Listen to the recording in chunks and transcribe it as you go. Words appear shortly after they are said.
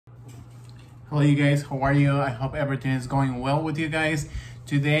Hello you guys, how are you? I hope everything is going well with you guys.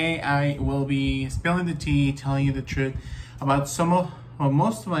 Today I will be spilling the tea, telling you the truth about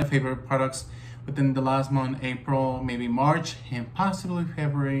most of my favorite products within the last month, April, maybe March, and possibly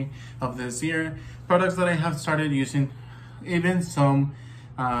February of this year. Products that I have started using, even some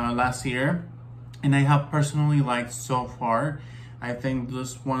last year, and I have personally liked so far. I think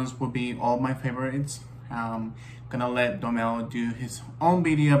those ones will be all my favorites. Gonna let Domel do his own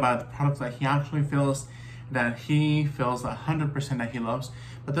video about the products that he actually feels 100% that he loves.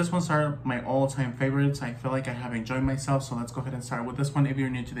 But this ones are my all-time favorites. I feel like I have enjoyed myself, so let's go ahead and start with this one. If you're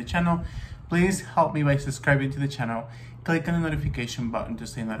new to the channel, please help me by subscribing to the channel. Click on the notification button to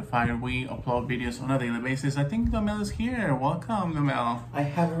stay notified. We upload videos on a daily basis. I think Domel is here. Welcome, Domel. I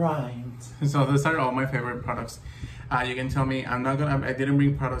have arrived. So these are all my favorite products. You can tell me I didn't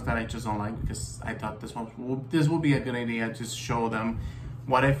bring products that I just don't like, because I thought this will be a good idea to show them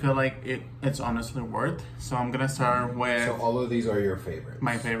what I feel like it's honestly worth. So I'm gonna start with. So all of these are your favorites.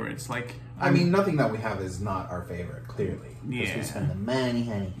 My favorites, like. I mean, nothing that we have is not our favorite, clearly. Yeah. Because we spend the money,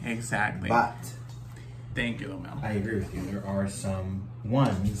 honey. Exactly. But. Thank you, Domel. I agree with you. There are some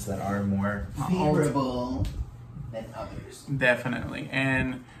ones that are more favorable than others. Definitely.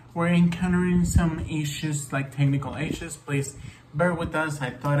 And we're encountering some issues, like technical issues. Please bear with us. I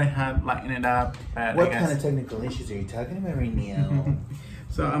thought I had lightened it up, but what kind of technical issues are you talking about right now?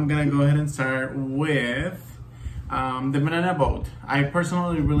 So I'm gonna go ahead and start with the banana boat. I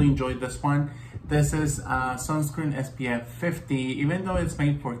personally really enjoyed this one. This is sunscreen SPF 50. Even though it's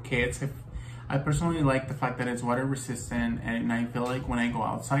made for kids, I personally like the fact that it's water resistant, and I feel like when I go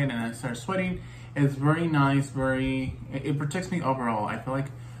outside and I start sweating, it's very nice. It protects me overall. I feel like,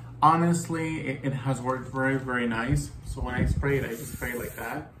 honestly, it has worked very nice. So when I spray it, I just spray it like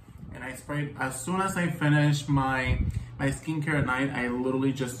that. And I spray it as soon as I finish my skincare at night. I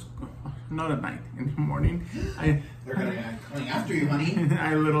literally just, not at night, in the morning. They're gonna be coming after you, honey.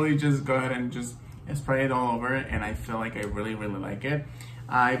 I literally just go ahead and just spray it all over, and I feel like I really like it.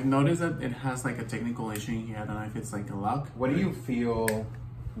 I've noticed that it has like a technical issue here. I don't know if it's like a lock. What do you feel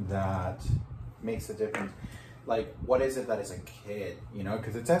that makes a difference? Like, what is it that is a kid, you know?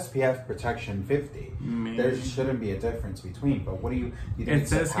 Because it's SPF protection 50. Maybe. There shouldn't be a difference between, but what do you think? It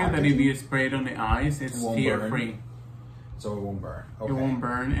says here that if you spray it on the eyes, it's tear-free. So it won't burn. Okay. It won't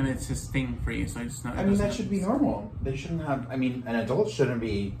burn, and it's sting-free, so it's not. I mean, that should be normal. They shouldn't have, I mean, an adult shouldn't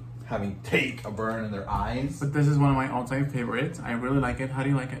be having take a burn in their eyes. But this is one of my all-time favorites. I really like it. How do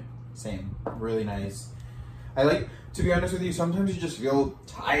you like it? Same. Really nice. I like, to be honest with you, sometimes you just feel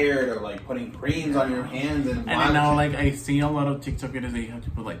tired of like putting creams on your hands and I know, like, I see a lot of TikTok videos that you have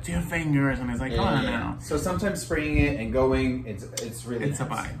to put like 2 fingers, and it's like, come on now. So sometimes spraying it and going, it's really nice. A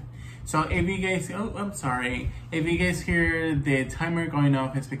vibe. So if you guys, I'm sorry, if you guys hear the timer going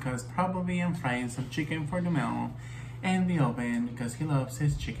off, it's because probably I'm frying some chicken for Domel in the oven, because he loves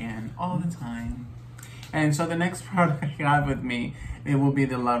his chicken all the time. And so the next product I have with me, it will be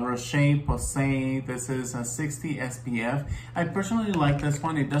the La Roche-Posay. This is a 60 SPF. I personally like this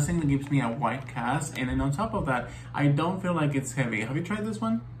one. It doesn't give me a white cast, and then on top of that, I don't feel like it's heavy. Have you tried this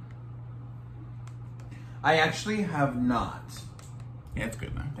one? I actually have not. Yeah, it's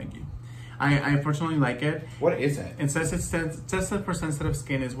good, man. Thank you. I personally like it. What is it? It says it's tested for sensitive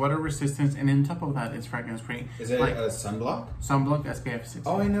skin, is water resistance, and on top of that, it's fragrance free. Is it like a sunblock? Sunblock SPF 60.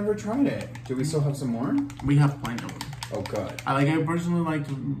 Oh, I never tried it. Do we still have some more? We have plenty of them. Oh, good. I personally like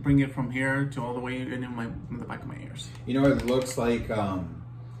to bring it from here to all the way in the back of my ears. You know, it looks like an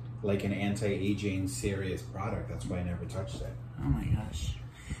anti-aging serious product. That's why I never touched it. Oh my gosh.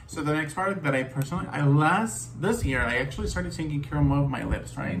 So the next product that I personally, this year, I actually started taking care of my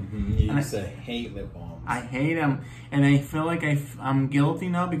lips, right? You used to hate lip balms. I hate them. And I feel like I'm guilty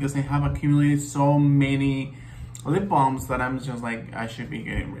now, because I have accumulated so many lip balms that I'm just like, I should be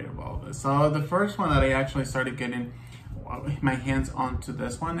getting rid of all of this. So the first one that I actually started getting my hands onto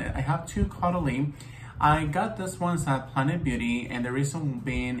this one, I have 2 Caudalie. I got this one at Planet Beauty, and the reason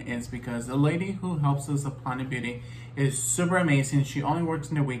being is because the lady who helps us at Planet Beauty is super amazing. She only works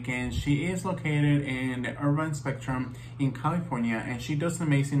in the weekends. She is located in the Urban Spectrum in California, and she does an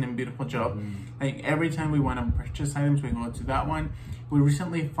amazing and beautiful job. Like, every time we want to purchase items, we go to that one. We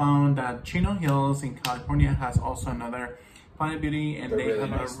recently found that Chino Hills in California has also another Planet Beauty, and they really have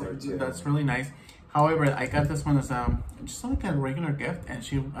nice there too. That's really nice. However, I got this one as just like a regular gift, and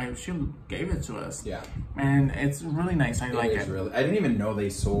she gave it to us. Yeah, and it's really nice. I like it. Really, I didn't even know they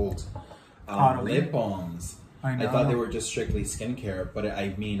sold lip balms. I thought they were just strictly skincare, but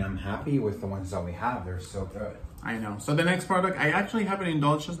I mean, I'm happy with the ones that we have. They're so good. I know. So the next product, I actually haven't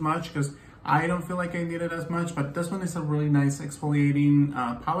indulged as much because I don't feel like I need it as much, but this one is a really nice exfoliating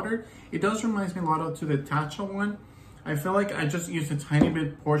powder. It does remind me a lot of to the Tatcha one. I feel like I just used a tiny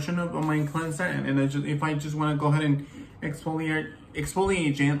bit portion of my cleanser, and I just, if I just want to go ahead and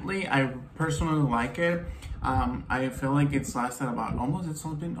exfoliate gently, I personally like it. I feel like it's lasted about it's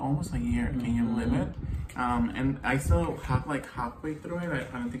been almost a year. Can you believe it? And I still have like halfway through it.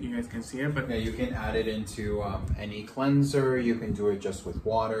 I don't think you guys can see it, but yeah, you can add it into any cleanser. You can do it just with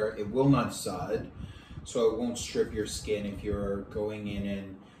water. It will not sud, so it won't strip your skin if you're going in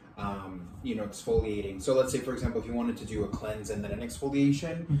and you know, exfoliating. So let's say, for example, if you wanted to do a cleanse and then an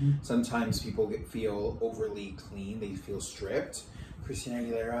exfoliation, sometimes people feel overly clean. They feel stripped. Christina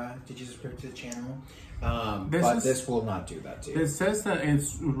Aguilera, did you subscribe to the channel? This will not do that to you. It says that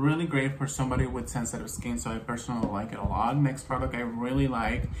it's really great for somebody with sensitive skin, so I personally like it a lot. Next product I really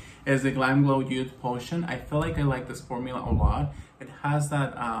like is the Glam Glow Youth Potion. I feel like I like this formula a lot. It has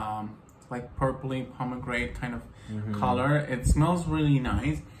that like purpley pomegranate kind of color. It smells really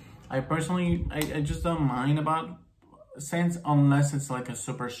nice. I personally, I just don't mind about scents unless it's like a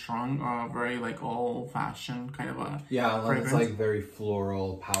super strong or very like old-fashioned kind of a unless it's like very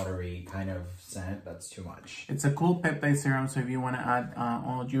floral, powdery kind of scent. That's too much. It's a cool peptide serum, so if you want to add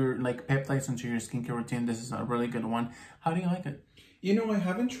all your like peptides into your skincare routine, this is a really good one. How do you like it? You know, I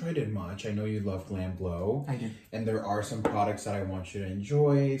haven't tried it much. I know you love Glam Glow. I do. And there are some products that I want you to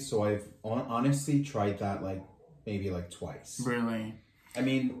enjoy. So I've honestly tried that like maybe like twice. Really? I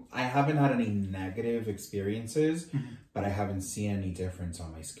mean, I haven't had any negative experiences, but I haven't seen any difference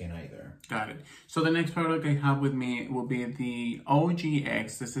on my skin either. Got it. So the next product I have with me will be the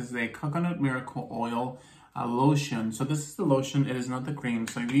OGX. This is the Coconut Miracle Oil lotion. So this is the lotion. It is not the cream.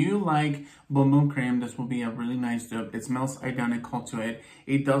 So if you like Boom Boom Cream, this will be a really nice dupe. It smells identical to it.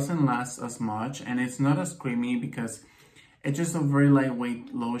 It doesn't last as much, and it's not as creamy because it's just a very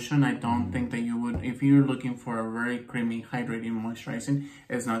lightweight lotion. I don't think that you would, if you're looking for a very creamy, hydrating, moisturizing,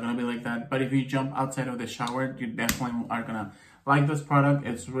 it's not going to be like that. But if you jump outside of the shower, you definitely are going to like this product.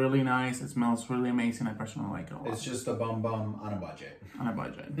 It's really nice. It smells really amazing. I personally like it a lot. It's just a bum on a budget. On a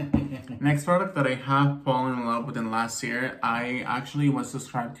budget. Next product that I have fallen in love with in last year, I actually was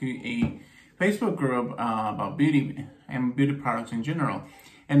subscribed to a Facebook group about beauty and beauty products in general.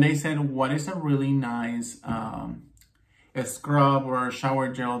 And they said, what is a really nice a scrub or a shower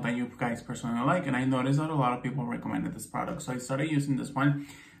gel that you guys personally like? And I noticed that a lot of people recommended this product, so I started using this one.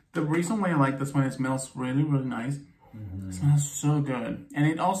 The reason why I like this one, it smells really, really nice. It smells so good, and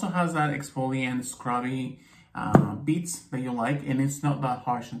it also has that exfoliant scrubby beats that you like, and it's not that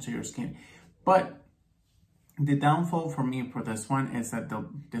harsh into your skin. But the downfall for me for this one is that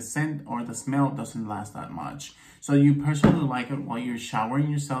the scent or the smell doesn't last that much. So you personally like it while you're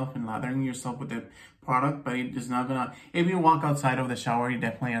showering yourself and lathering yourself with the product, but it is not gonna, if you walk outside of the shower, you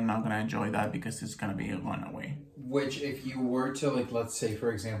definitely are not gonna enjoy that because it's gonna be gone away. Which, if you were to, like, let's say,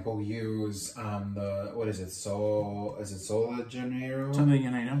 for example, use what is it, Sol de Janeiro? Sol de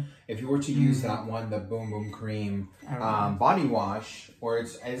Janeiro. If you were to use that one, the Boom Boom Cream body wash, or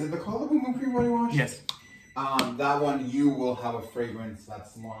is it called the Boom Boom Cream body wash? Yes. That one, you will have a fragrance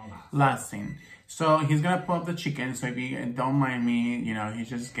that's long lasting. So he's gonna pull up the chicken. So if you don't mind me, you know, he's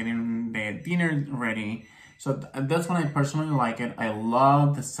just getting the dinner ready. So that's when I personally like it. I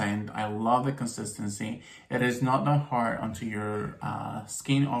love the scent. I love the consistency. It is not that hard onto your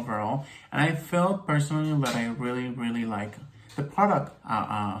skin overall. And I feel personally that I really, really like the product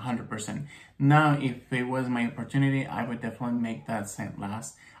 100%. Now, if it was my opportunity, I would definitely make that scent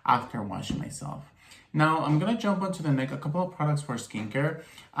last after washing myself. Now, I'm going to jump onto the next, a couple of products for skincare.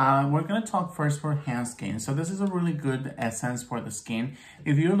 We're going to talk first for hand skin. So this is a really good essence for the skin.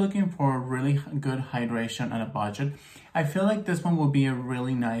 If you're looking for really good hydration on a budget, I feel like this one will be a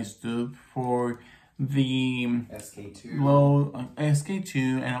really nice dupe for the SK2 Glow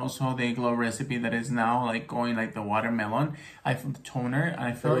SK2 and also the Glow Recipe that is now like going like the watermelon. I feel the toner, and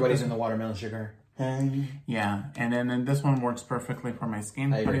I feel everybody's like in the watermelon sugar. Yeah, and then this one works perfectly for my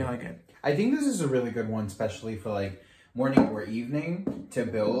skin. How do you like it? I think this is a really good one, especially for like morning or evening to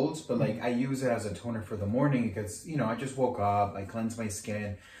build. But like I use it as a toner for the morning because, you know, I just woke up, I cleanse my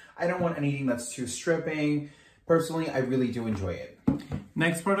skin. I don't want anything that's too stripping. Personally, I really do enjoy it.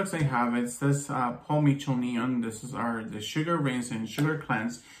 Next products I have, it's this Paul Mitchell Neon. This is the Sugar Rinse and Sugar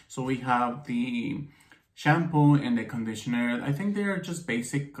Cleanse. So we have the shampoo and the conditioner. I think they're just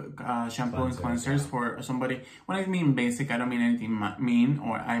basic shampoo and cleansers for somebody. When I mean basic, I don't mean anything mean,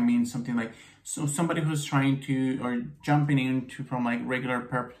 or I mean something like somebody who's trying to, or jumping into from like regular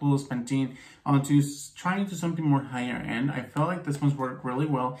Per Plus, Pantene, onto trying to something more higher end. I felt like this one's worked really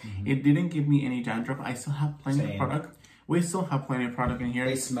well. It didn't give me any dandruff. I still have plenty of product We still have plenty of product in here.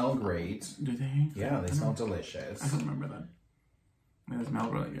 They smell great. Do they? Yeah, they smell delicious. I don't remember that. They smell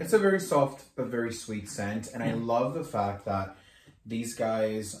really good. It's a very soft but very sweet scent, and I love the fact that these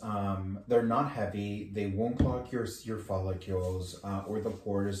guys, they're not heavy. They won't clog your follicles or the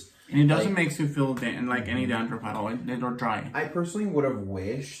pores. And it doesn't make you feel like any dandruff at all. They're dry. I personally would have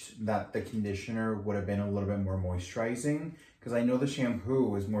wished that the conditioner would have been a little bit more moisturizing, because I know the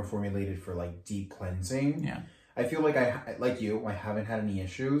shampoo is more formulated for like deep cleansing. Yeah. I feel like I haven't had any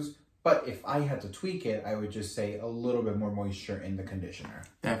issues. But if I had to tweak it, I would just say a little bit more moisture in the conditioner.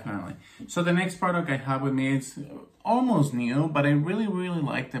 Definitely. So the next product I have with me is almost new, but I really, really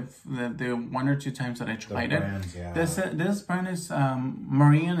like the 1 or 2 times that I tried it. Yeah. This brand is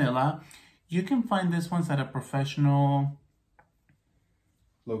Marianella. You can find this ones at a professional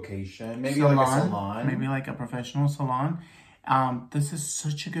location, maybe salon, like a salon. Maybe like a professional salon. This is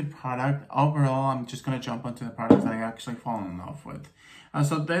such a good product. Overall, I'm just going to jump onto the products that I actually fall in love with.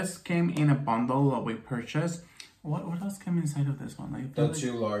 So this came in a bundle that we purchased. What else came inside of this one? Like, the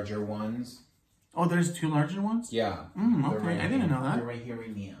 2 larger ones. Oh, there's 2 larger ones? Yeah. Okay, right I didn't know that. They're right here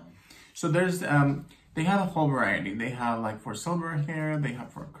right now. So there's, they have a whole variety. They have like for silver hair, they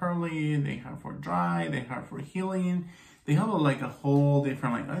have for curly, they have for dry, they have for healing. They have like a whole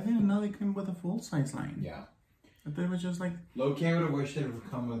different, like, I didn't know they came with a full size line. Yeah. I thought it was just like... Low-key, I would have wished it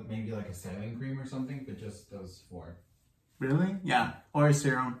would come with maybe like a styling cream or something, but just those 4. Really? Yeah, or a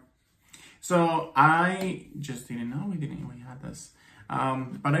serum. So I just didn't know we had this.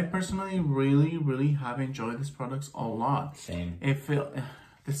 But I personally really, really have enjoyed these products a lot. Same.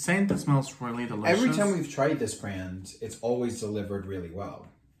 The scent smells really delicious. Every time we've tried this brand, it's always delivered really well.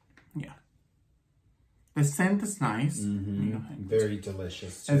 Yeah. The scent is nice. Very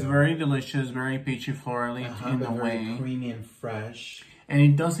delicious too. It's very delicious, very peachy florally in a way. Very creamy and fresh. And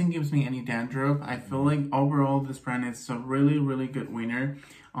it doesn't give me any dandruff. I feel like overall this brand is a really, really good winner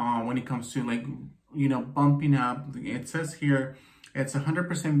when it comes to like, bumping up. It says here it's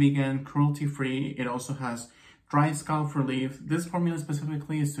 100% vegan, cruelty-free. It also has dry scalp relief. This formula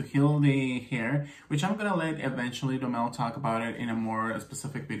specifically is to heal the hair, which I'm gonna let eventually Domel talk about it in a more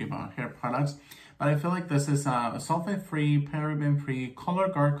specific video about hair products. But I feel like this is a sulfate-free, paraben-free, color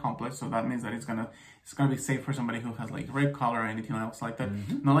guard complex. So that means that it's gonna be safe for somebody who has like red color or anything else like that.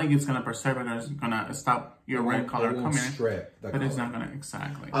 Not like it's gonna preserve it or it's gonna stop your red color coming in. Strip the but color. It's not gonna,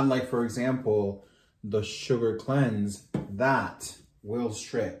 exactly. Unlike, for example, the Sugar Cleanse, that will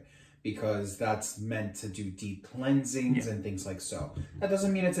strip, because that's meant to do deep cleansings and things like so. That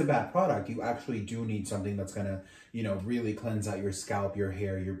doesn't mean it's a bad product. You actually do need something that's gonna, really cleanse out your scalp, your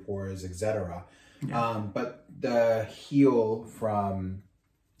hair, your pores, etc. Yeah. But the Heal from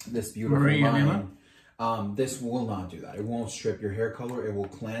this beautiful line, this will not do that. It won't strip your hair color. It will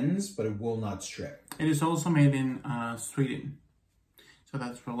cleanse, but it will not strip. It is also made in Sweden. So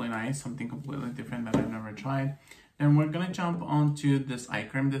that's really nice. Something completely different that I've never tried. Then we're going to jump onto this eye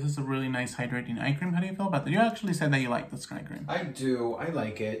cream. This is a really nice hydrating eye cream. How do you feel about that? You actually said that you like this eye cream. I do. I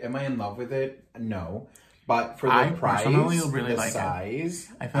like it. Am I in love with it? No. But for the price, really the like size,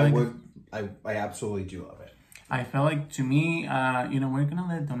 it. I absolutely do love it. I feel like, to me, we're going to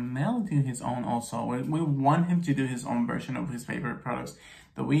let Domel do his own also. We want him to do his own version of his favorite products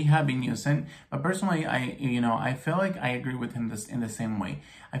that we have been using. But personally, I feel like I agree with him in the same way.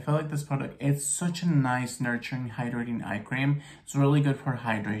 I feel like this product, it's such a nice, nurturing, hydrating eye cream. It's really good for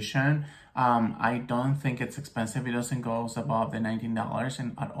hydration. I don't think it's expensive. It doesn't go above the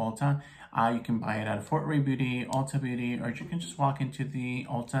 $19 at Ulta. You can buy it at Fort Ray Beauty, Ulta Beauty, or you can just walk into the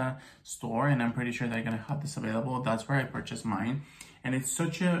Ulta store, and I'm pretty sure they're going to have this available. That's where I purchased mine. And it's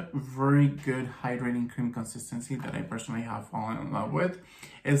such a very good hydrating cream consistency that I personally have fallen in love with.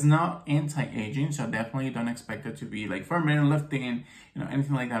 It's not anti-aging, so definitely don't expect it to be like for men lifting,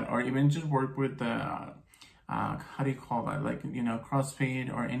 anything like that, or even just work with the, how do you call that? Like,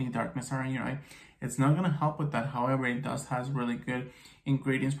 CrossFit or any darkness around your eye. It's not going to help with that. However, it does has really good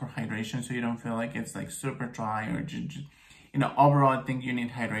ingredients for hydration, so you don't feel like it's like super dry or just, overall, I think you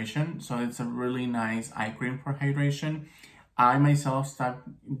need hydration. So it's a really nice eye cream for hydration. I myself stopped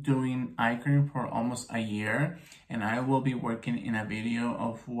doing eye cream for almost a year, and I will be working in a video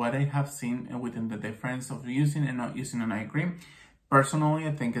of what I have seen within the difference of using and not using an eye cream. Personally,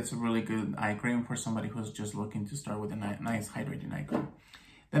 I think it's a really good eye cream for somebody who's just looking to start with a nice hydrating eye cream.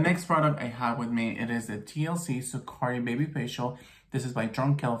 The next product I have with me, it is the TLC Sukari Baby Facial. This is by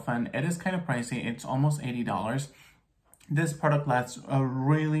Drunk Elephant. It is kind of pricey. It's almost $80. This product lasts a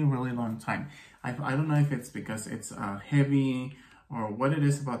really, really long time. I don't know if it's because it's heavy or what it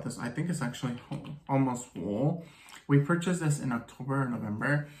is about this. I think it's actually almost full. We purchased this in October or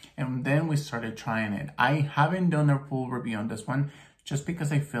November, and then we started trying it. I haven't done a full review on this one just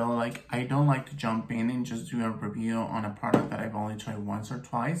because I feel like I don't like to jump in and just do a review on a product that I've only tried once or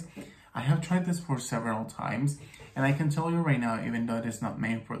twice. I have tried this for several times, and I can tell you right now, even though it is not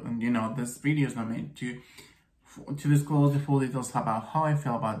made for, this video is not made to disclose the full details about how I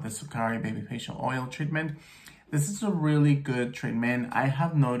feel about the Sukari Baby Facial Oil treatment. This is a really good treatment. I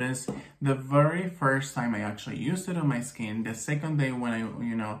have noticed the very first time I actually used it on my skin, the second day when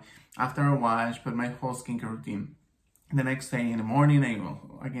I, after a wash, put my whole skincare routine. The next day in the morning, I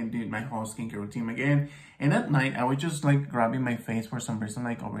will again do my whole skincare routine again. And at night, I was just like grabbing my face for some reason,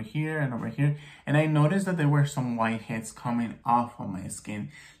 like over here and over here. And I noticed that there were some whiteheads coming off of my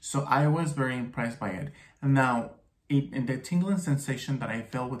skin. So I was very impressed by it. Now, the tingling sensation that I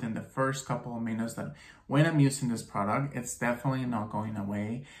feel within the first couple of minutes that when I'm using this product, it's definitely not going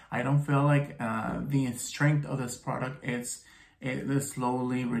away. I don't feel like the strength of this product it is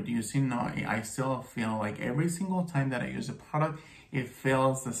slowly reducing. No, I still feel like every single time that I use the product, it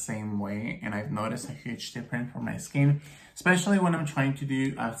feels the same way. And I've noticed a huge difference for my skin, especially when I'm trying to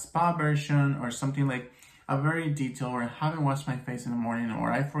do a spa version or something like a very detailed, or I haven't washed my face in the morning,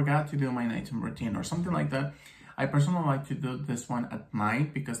 or I forgot to do my nighttime routine or something like that. I personally like to do this one at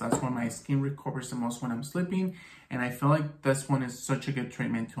night because that's when my skin recovers the most when I'm sleeping. And I feel like this one is such a good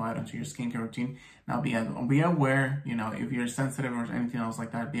treatment to add onto your skincare routine. Now be aware, if you're sensitive or anything else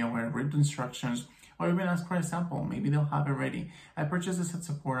like that, be aware, read the instructions, or even ask for a sample. Maybe they'll have it ready. I purchased this at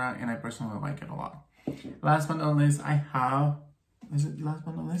Sephora and I personally like it a lot. Last but not least, is it last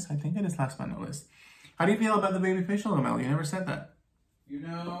but not least? I think it is last but not least. How do you feel about the Baby Facial, Mel? You never said that.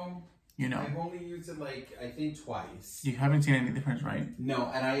 I've only used it I think twice. You haven't seen any difference, right? No,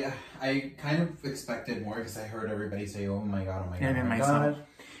 and I kind of expected more because I heard everybody say, oh my god, oh my god, oh my god.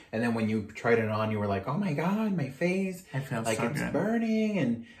 And then when you tried it on, you were like, oh my god, my face. I felt like so it's good. burning.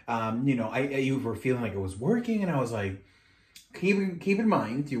 And, you were feeling like it was working. And I was like, keep in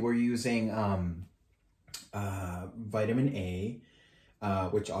mind, you were using vitamin A.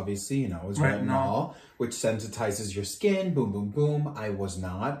 Which obviously, is retinol, which sensitizes your skin. Boom, boom, boom. I was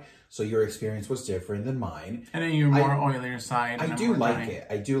not. So your experience was different than mine. And then you're more oilier side. I do like it.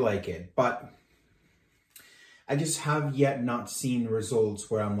 I do like it. But I just have yet not seen results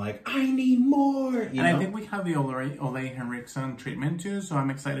where I'm like, I need more. I think we have the Ole Henriksen treatment too. So I'm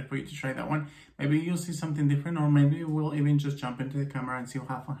excited for you to try that one. Maybe you'll see something different, or maybe we'll even just jump into the camera and see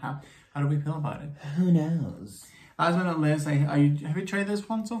how do we feel about it. Who knows? Last but not least, have you tried this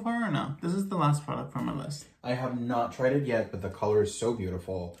one so far or no? This is the last product from my list. I have not tried it yet, but the color is so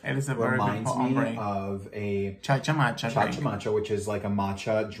beautiful. It is a very reminds me of a Chacha Matcha, which is like a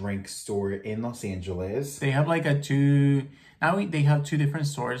matcha drink store in Los Angeles. They have like they have two different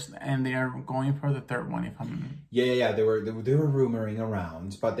stores, and they are going for the third one. If I'm yeah, they were rumoring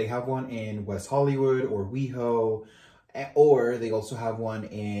around, but they have one in West Hollywood or WeHo. Or they also have one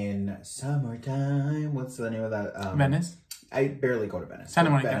in Summertime. What's the name of that? Venice? I barely go to Venice. Santa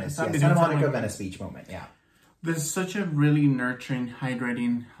Monica. Venice, Santa Monica, Venice Beach moment, yeah. This is such a really nurturing,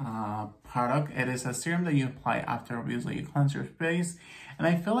 hydrating product. It is a serum that you apply after obviously you cleanse your face. And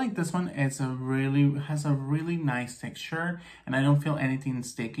I feel like this one has a really nice texture. And I don't feel anything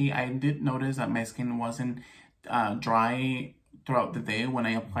sticky. I did notice that my skin wasn't dry throughout the day when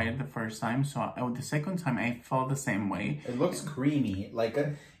I applied it the first time. So the second time I felt the same way. It looks creamy. Like,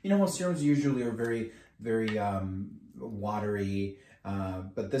 most serums usually are very, very watery.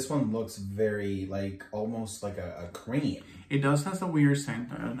 But this one looks very almost like a cream. It does has a weird scent.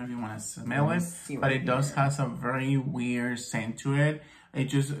 I don't know if you want to smell it, but it does has a very weird scent to it. It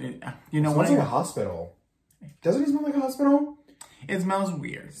just, it smells like a hospital. Doesn't it smell like a hospital? It smells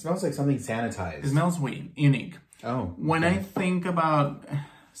weird. It smells like something sanitized. It smells weird, unique. Oh. When I think about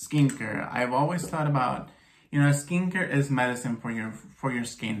skincare, I've always thought about, skincare is medicine for your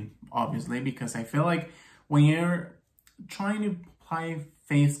skin, obviously, because I feel like when you're trying to apply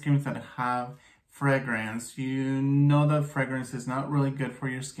face creams that have fragrance, that fragrance is not really good for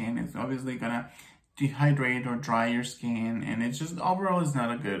your skin. It's obviously gonna dehydrate or dry your skin, and it's just overall is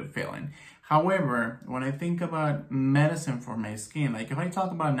not a good feeling. However, when I think about medicine for my skin, like if I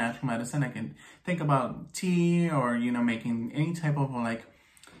talk about natural medicine, I can think about tea or, making any type of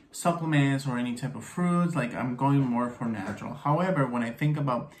supplements or any type of fruits. Like I'm going more for natural. However, when I think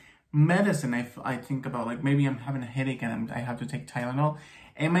about medicine, I think about maybe I'm having a headache and I have to take Tylenol.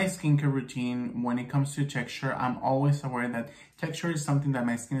 In my skincare routine, when it comes to texture, I'm always aware that texture is something that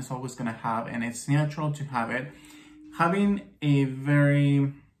my skin is always going to have, and it's natural to have it. Having a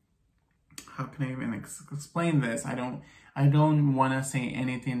very, how can I even explain this? I don't want to say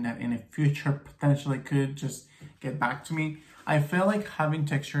anything that in the future potentially could just get back to me. I feel like having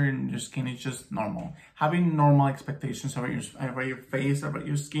texture in your skin is just normal. Having normal expectations about your face, about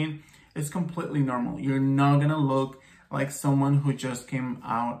your skin, is completely normal. You're not gonna look like someone who just came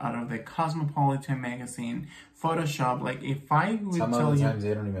out of the Cosmopolitan magazine, Photoshop. Like if I would some tell of the you, times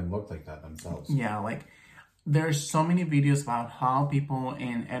they don't even look like that themselves. yeah, like there's so many videos about how people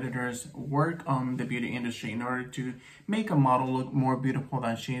and editors work on the beauty industry in order to make a model look more beautiful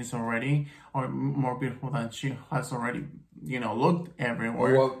than she is already, or more beautiful than she has already, looked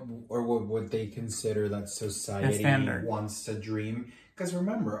everywhere. Or what would they consider that society wants to dream? Because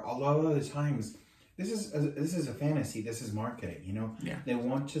remember, a lot of the times, this is a fantasy. This is marketing. Yeah. They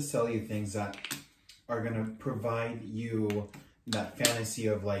want to sell you things that are gonna provide you that fantasy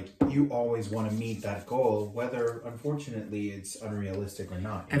of like you always want to meet that goal, whether unfortunately it's unrealistic or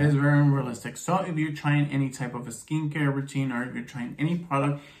not. It is very unrealistic. So if you're trying any type of a skincare routine, or if you're trying any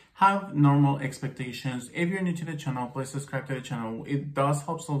product, have normal expectations. If you're new to the channel, please subscribe to the channel. It does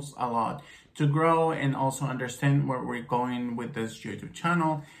help us a lot to grow and also understand where we're going with this YouTube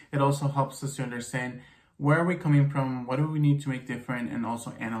channel. It also helps us to understand where are we coming from, what do we need to make different, and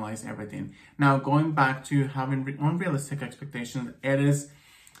also analyze everything. Now, going back to having unrealistic expectations, it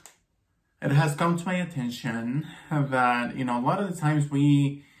has come to my attention that, a lot of the times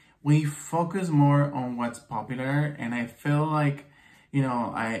we focus more on what's popular, and I feel like,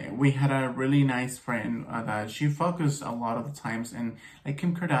 we had a really nice friend that she focused a lot of the times in like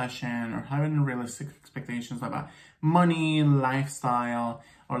Kim Kardashian, or having realistic expectations about money, lifestyle,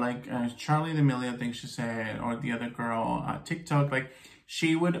 or like Charlie D'Amelio, I think she said, or the other girl, TikTok. Like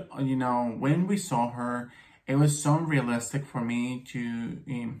she would, when we saw her, it was so unrealistic for me to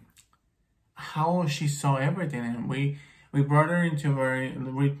how she saw everything, and we brought her into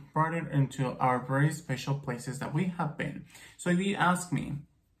our very special places that we have been. So if you ask me,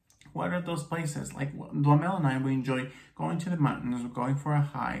 what are those places? Like Duamel and I, we enjoy going to the mountains, going for a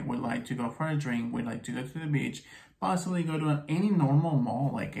hike. We like to go for a drink. We like to go to the beach, possibly go to any normal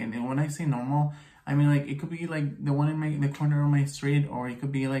mall. Like, and when I say normal, I mean like it could be like the one in the corner of my street, or it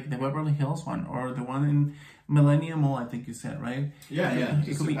could be like the Beverly Hills one, or the one in Millennium Mall, I think you said, right? Yeah.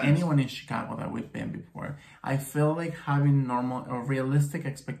 It could be anyone in Chicago that we've been before. I feel like having normal or realistic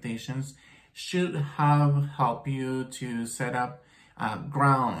expectations should have helped you to set up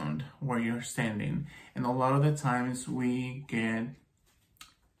ground where you're standing. And a lot of the times we get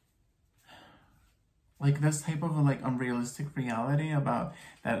like this type of like unrealistic reality about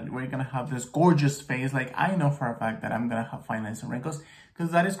that we're gonna have this gorgeous face. Like I know for a fact that I'm gonna have fine lines and wrinkles,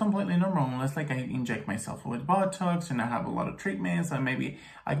 because that is completely normal, unless like I inject myself with Botox and I have a lot of treatments, and maybe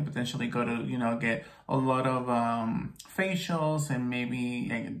I could potentially go to get a lot of facials, and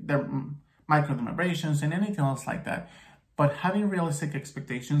maybe microdermabrasions and anything else like that. But having realistic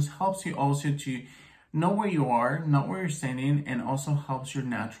expectations helps you also to know where you are, know where you're standing, and also helps your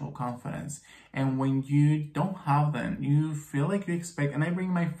natural confidence. And when you don't have them, you feel like you expect, and I bring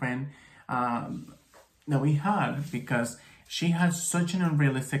my friend that we had, because she had such an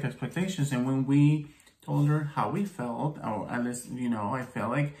unrealistic expectations. And when we told her how we felt, or at least, I feel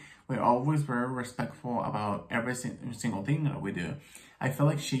like we always were respectful about every single thing that we do. I feel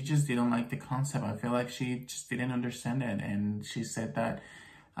like she just didn't like the concept. I feel like she just didn't understand it. And she said that,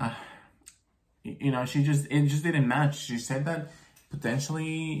 it just didn't match. She said that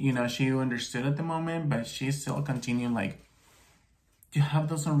potentially, she understood at the moment, but she still continued like to have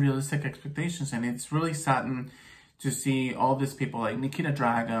those unrealistic expectations. And it's really saddening to see all these people like Nikita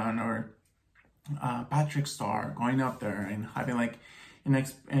Dragon or Patrick Star going up there and having like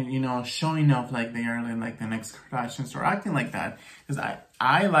showing off like they are like the next Kardashians, or acting like that. Because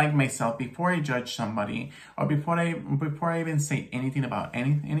I like myself, before I judge somebody, or before I even say anything about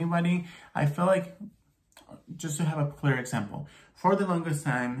anybody, I feel like, just to have a clear example, for the longest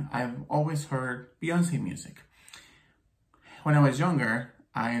time I've always heard Beyonce music. When I was younger,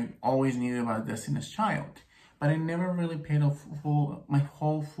 I always knew about Destiny's Child, but I never really paid my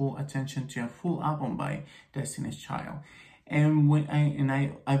whole full attention to a full album by Destiny's Child. And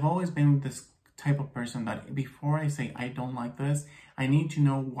I've always been this type of person that before I say I don't like this, I need to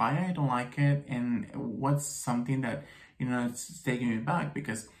know why I don't like it, and what's something that it's taking me back.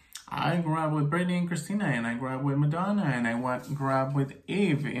 Because I grew up with Britney and Christina, and I grew up with Madonna, and I grew up with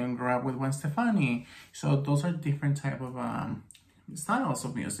Eve, and grew up with Gwen Stefani. So those are different type of styles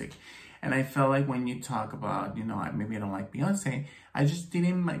of music. And I felt like when you talk about, maybe I don't like Beyonce, I just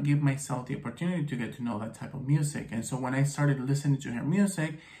didn't give myself the opportunity to get to know that type of music. And so when I started listening to her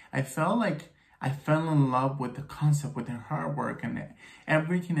music, I felt like I fell in love with the concept within her work and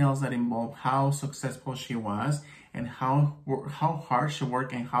everything else that involved how successful she was and how hard she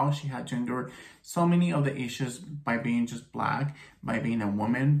worked and how she had to endure so many of the issues by being just Black, by being a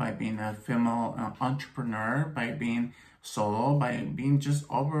woman, by being a female entrepreneur, by being solo, by being just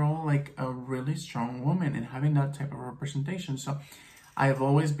overall like a really strong woman and having that type of representation. So I've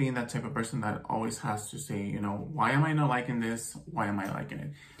always been that type of person that always has to say, you know, why am I not liking this? Why am I liking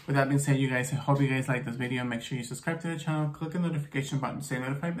it? With that being said, you guys, I hope you guys like this video. Make sure you subscribe to the channel, click the notification button to stay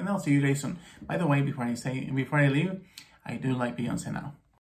notified, and I'll see you guys soon. By the way, before I leave, I do like Beyonce now.